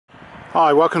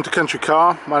Hi, welcome to Country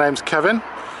Car. My name's Kevin.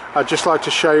 I'd just like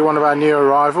to show you one of our new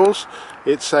arrivals.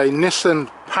 It's a Nissan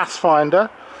Pathfinder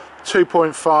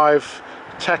 2.5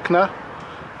 Tekna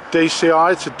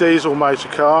DCI. It's a diesel motor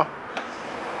car.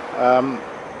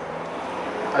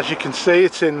 As you can see,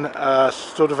 it's in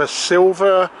sort of a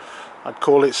silver, I'd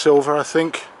call it silver I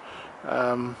think,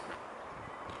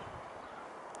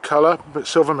 colour, but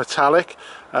silver metallic.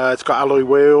 It's got alloy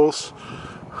wheels,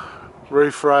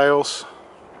 roof rails.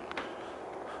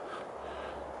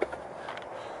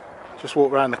 Just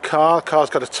walk around the car. The car's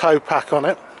got a tow pack on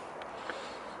it.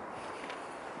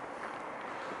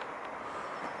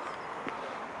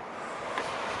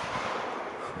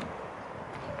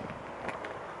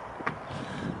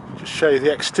 Just show you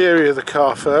the exterior of the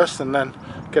car first and then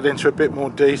get into a bit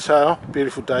more detail.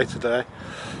 Beautiful day today.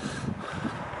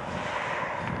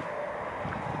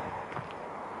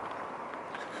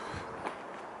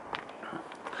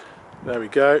 There we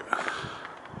go.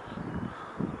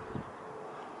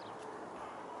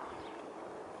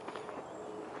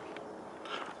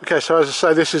 Okay, so as I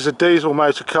say, this is a diesel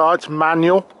motor car. It's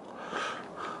manual.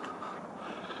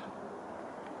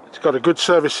 It's got a good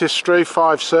service history,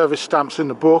 5 service stamps in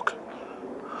the book.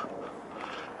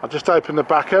 I'll just open the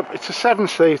back up. It's a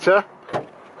 7-seater,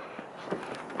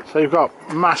 so you've got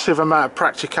massive amount of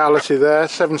practicality there.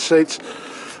 7 seats,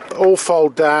 all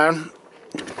fold down.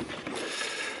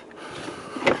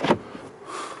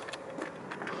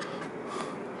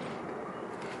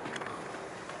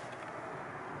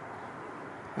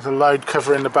 There's a load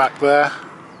cover in the back there.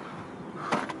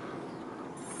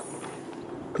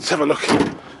 Let's have a look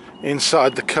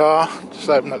inside the car. Just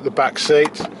open up the back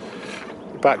seat,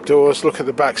 the back doors, look at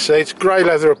the back seats. Grey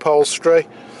leather upholstery.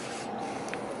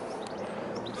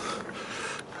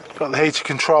 Got the heater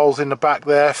controls in the back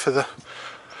there for the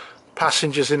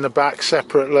passengers in the back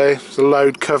separately. There's a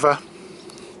load cover.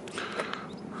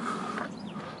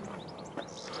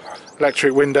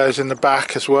 Electric windows in the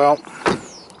back as well.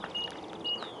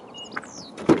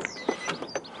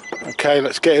 Okay,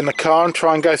 let's get in the car and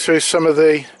try and go through some of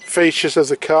the features of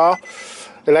the car.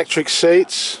 Electric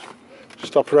seats,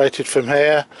 just operated from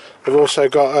here. They've also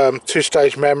got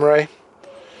 2-stage memory.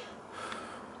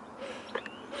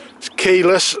 It's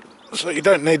keyless, so you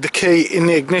don't need the key in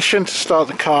the ignition to start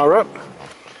the car up.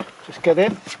 Just get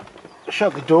in,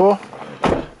 shut the door,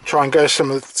 try and go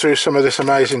through some of this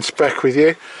amazing spec with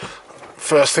you.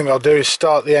 First thing I'll do is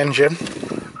start the engine.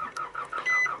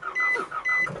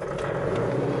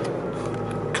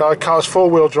 Car's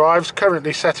 4-wheel drive,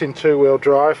 currently set in 2-wheel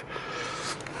drive.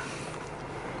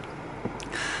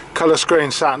 Colour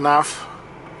screen sat nav.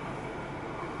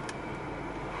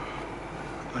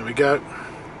 There we go.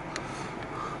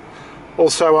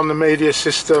 Also on the media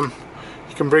system,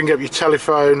 you can bring up your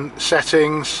telephone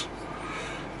settings.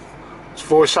 It's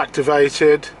voice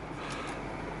activated.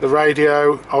 The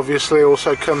radio obviously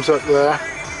also comes up there.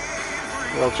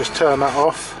 I'll just turn that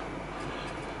off.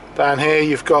 Down here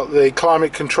you've got the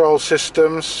climate control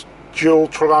systems, dual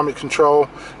climate control,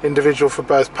 individual for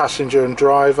both passenger and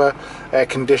driver, air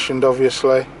conditioned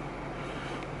obviously.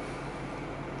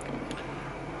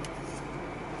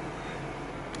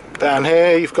 Down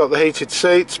here you've got the heated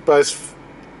seats, both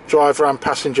driver and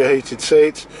passenger heated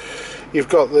seats. You've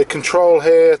got the control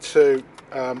here to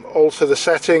alter the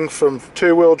setting from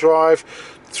 2-wheel drive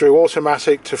through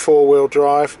automatic to 4-wheel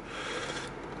drive.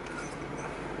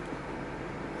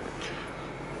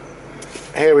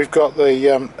 Here we've got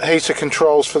the heater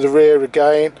controls for the rear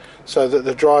again, so that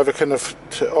the driver can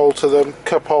alter them.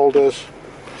 Cup holders.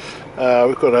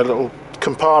 We've got a little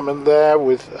compartment there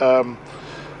with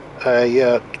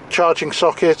a charging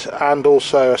socket and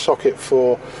also a socket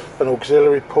for an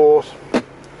auxiliary port.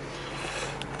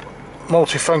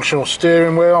 Multifunctional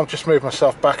steering wheel. I'll just move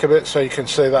myself back a bit so you can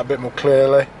see that a bit more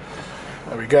clearly.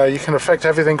 There we go. You can affect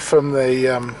everything from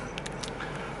the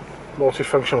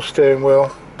multifunctional steering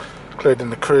wheel, including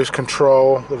the cruise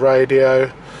control, the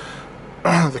radio,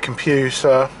 the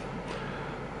computer.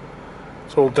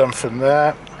 It's all done from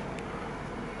there.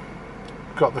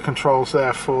 Got the controls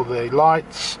there for the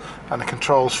lights and the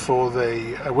controls for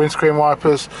the windscreen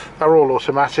wipers. They're all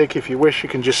automatic. If you wish, you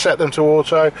can just set them to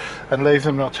auto and leave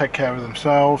them, they'll take care of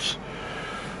themselves.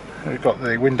 We've got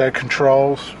the window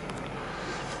controls,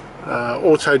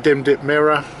 auto dim dip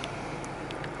mirror.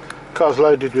 Car's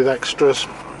loaded with extras.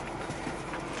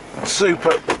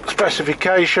 Super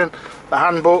specification, the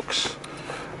handbooks,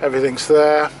 everything's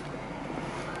there.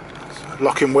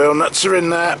 Locking wheel nuts are in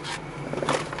there.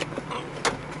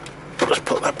 Just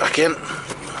put that back in.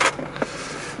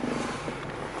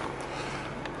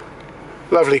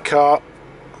 Lovely car.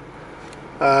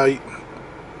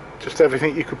 Just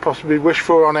everything you could possibly wish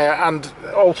for on here, and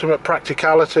ultimate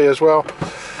practicality as well.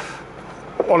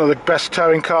 One of the best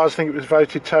towing cars. I think it was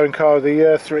voted towing car of the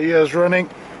year 3 years running.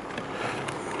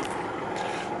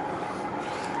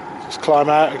 Just climb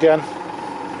out again,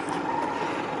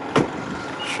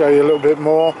 show you a little bit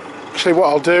more. Actually, what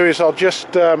I'll do is I'll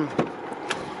just I'm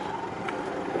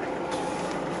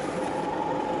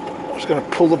just going to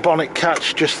pull the bonnet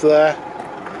catch just there.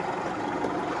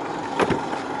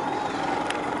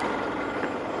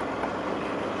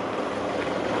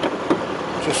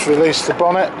 Just release the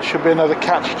bonnet. Should be another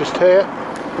catch just here.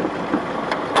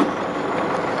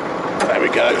 There we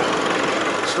go.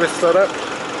 Let's lift that up.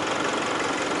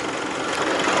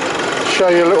 Show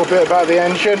you a little bit about the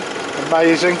engine.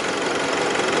 Amazing.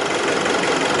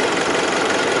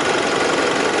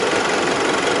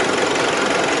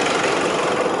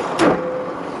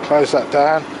 Close that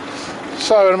down.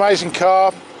 So, an amazing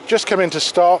car, just come into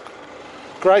stock.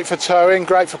 Great for towing,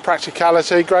 great for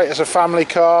practicality, great as a family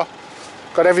car.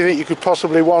 Got everything you could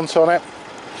possibly want on it.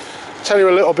 Tell you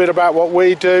a little bit about what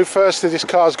we do. Firstly, this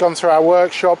car's gone through our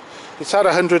workshop. It's had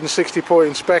a 160-point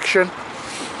inspection.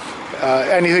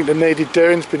 Anything that needed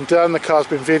doing has been done. The car's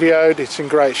been videoed. It's in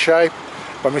great shape.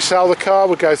 When we sell the car,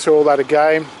 we go through all that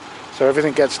again, so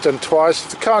everything gets done twice.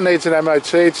 If the car needs an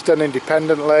MOT, it's done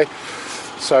independently,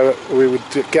 so we would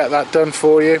get that done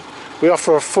for you. We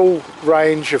offer a full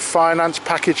range of finance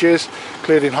packages,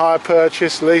 including hire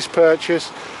purchase, lease purchase,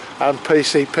 and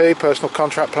PCP, personal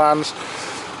contract plans.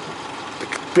 The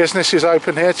business is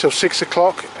open here till 6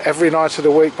 o'clock every night of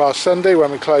the week bar Sunday,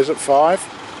 when we close at 5.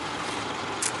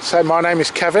 So my name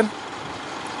is Kevin.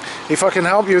 If I can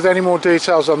help you with any more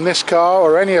details on this car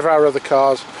or any of our other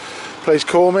cars, please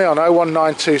call me on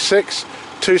 01926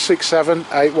 267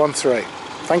 813.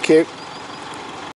 Thank you.